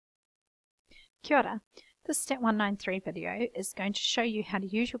Kia ora. This Stat 193 video is going to show you how to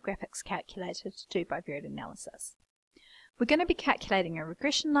use your graphics calculator to do bivariate analysis. We're going to be calculating a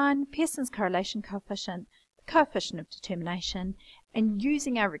regression line, Pearson's correlation coefficient, the coefficient of determination, and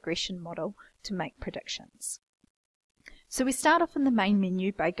using our regression model to make predictions. So we start off in the main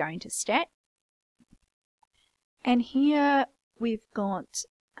menu by going to Stat, and here we've got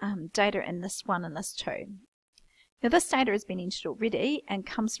data in List 1 and List 2. Now this data has been entered already and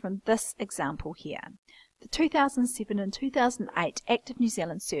comes from this example here, the 2007 and 2008 Active New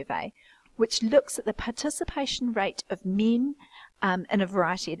Zealand Survey, which looks at the participation rate of men in a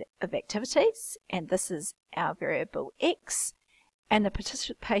variety of activities, and this is our variable X, and the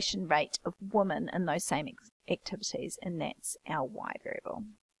participation rate of women in those same activities, and that's our Y variable.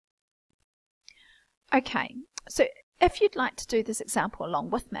 Okay, so if you'd like to do this example along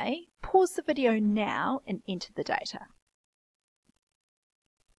with me, pause the video now and enter the data.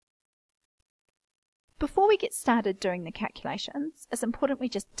 Before we get started doing the calculations, it's important we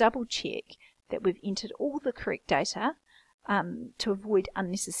just double check that we've entered all the correct data to avoid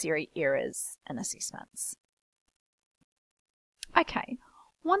unnecessary errors in assessments. Okay,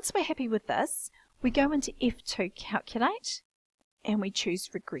 once we're happy with this, we go into F2 Calculate and we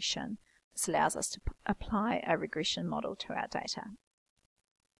choose Regression. This allows us to apply a regression model to our data.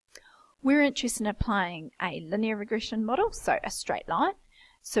 We're interested in applying a linear regression model, so a straight line.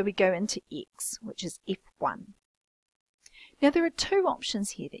 So we go into X, which is F1. Now there are two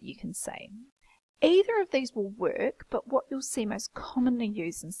options here that you can see. Either of these will work, but what you'll see most commonly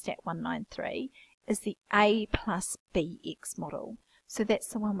used in Stat 193 is the A plus BX model. So that's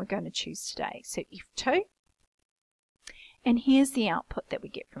the one we're going to choose today. So F2. And here's the output that we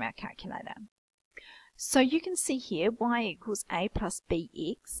get from our calculator. So you can see here y equals a plus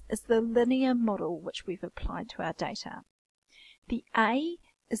bx is the linear model which we've applied to our data. The a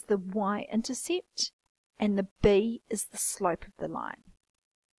is the y-intercept and the b is the slope of the line.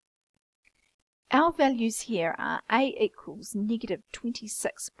 Our values here are a equals negative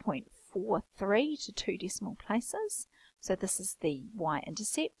 26.43 to 2 decimal places. So this is the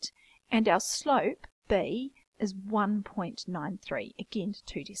y-intercept, and our slope b is 1.93, again to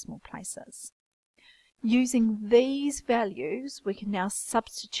 2 decimal places. Using these values, we can now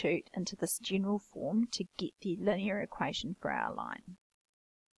substitute into this general form to get the linear equation for our line.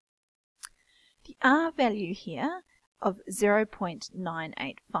 The R value here of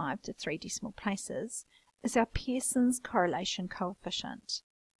 0.985 to 3 decimal places is our Pearson's correlation coefficient.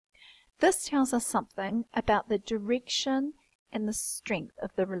 This tells us something about the direction and the strength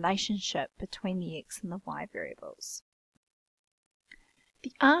of the relationship between the X and the Y variables.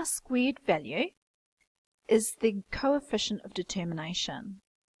 The R squared value is the coefficient of determination.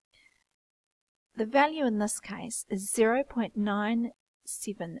 The value in this case is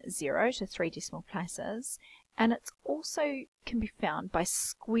 0.970 to 3 decimal places, and it also can be found by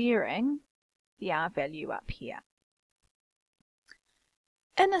squaring the R value up here.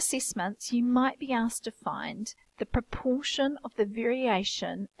 In assessments, you might be asked to find the proportion of the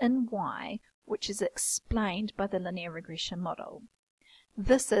variation in Y which is explained by the linear regression model.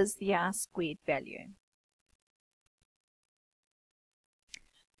 This is the R squared value.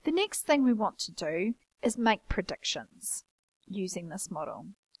 The next thing we want to do is make predictions using this model.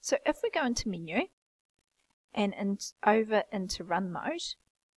 So if we go into Menu and over into Run Mode,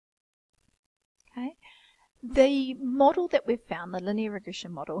 okay, the model that we've found, the linear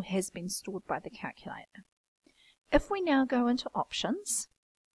regression model, has been stored by the calculator. If we now go into Options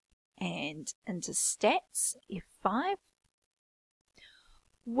and into Stats, F5,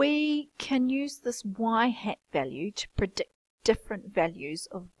 we can use this Y hat value to predict different values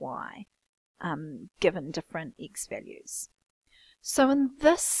of Y, given different X values. So in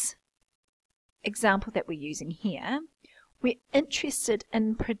this example that we're using here, we're interested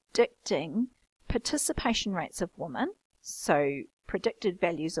in predicting participation rates of women, so predicted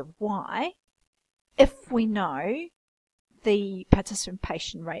values of Y, if we know the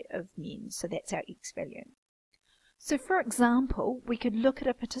participation rate of men, so that's our X value. So for example, we could look at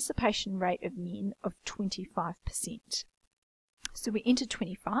a participation rate of men of 25%. So we enter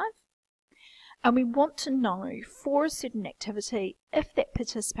 25, and we want to know for a certain activity, if that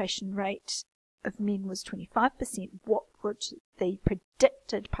participation rate of men was 25%, what would the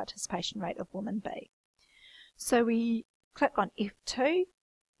predicted participation rate of women be? So we click on F2,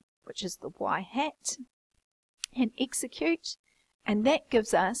 which is the Y hat, and execute, and that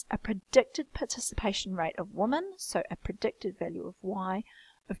gives us a predicted participation rate of women, so a predicted value of Y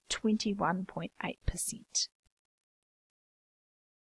of 21.8%.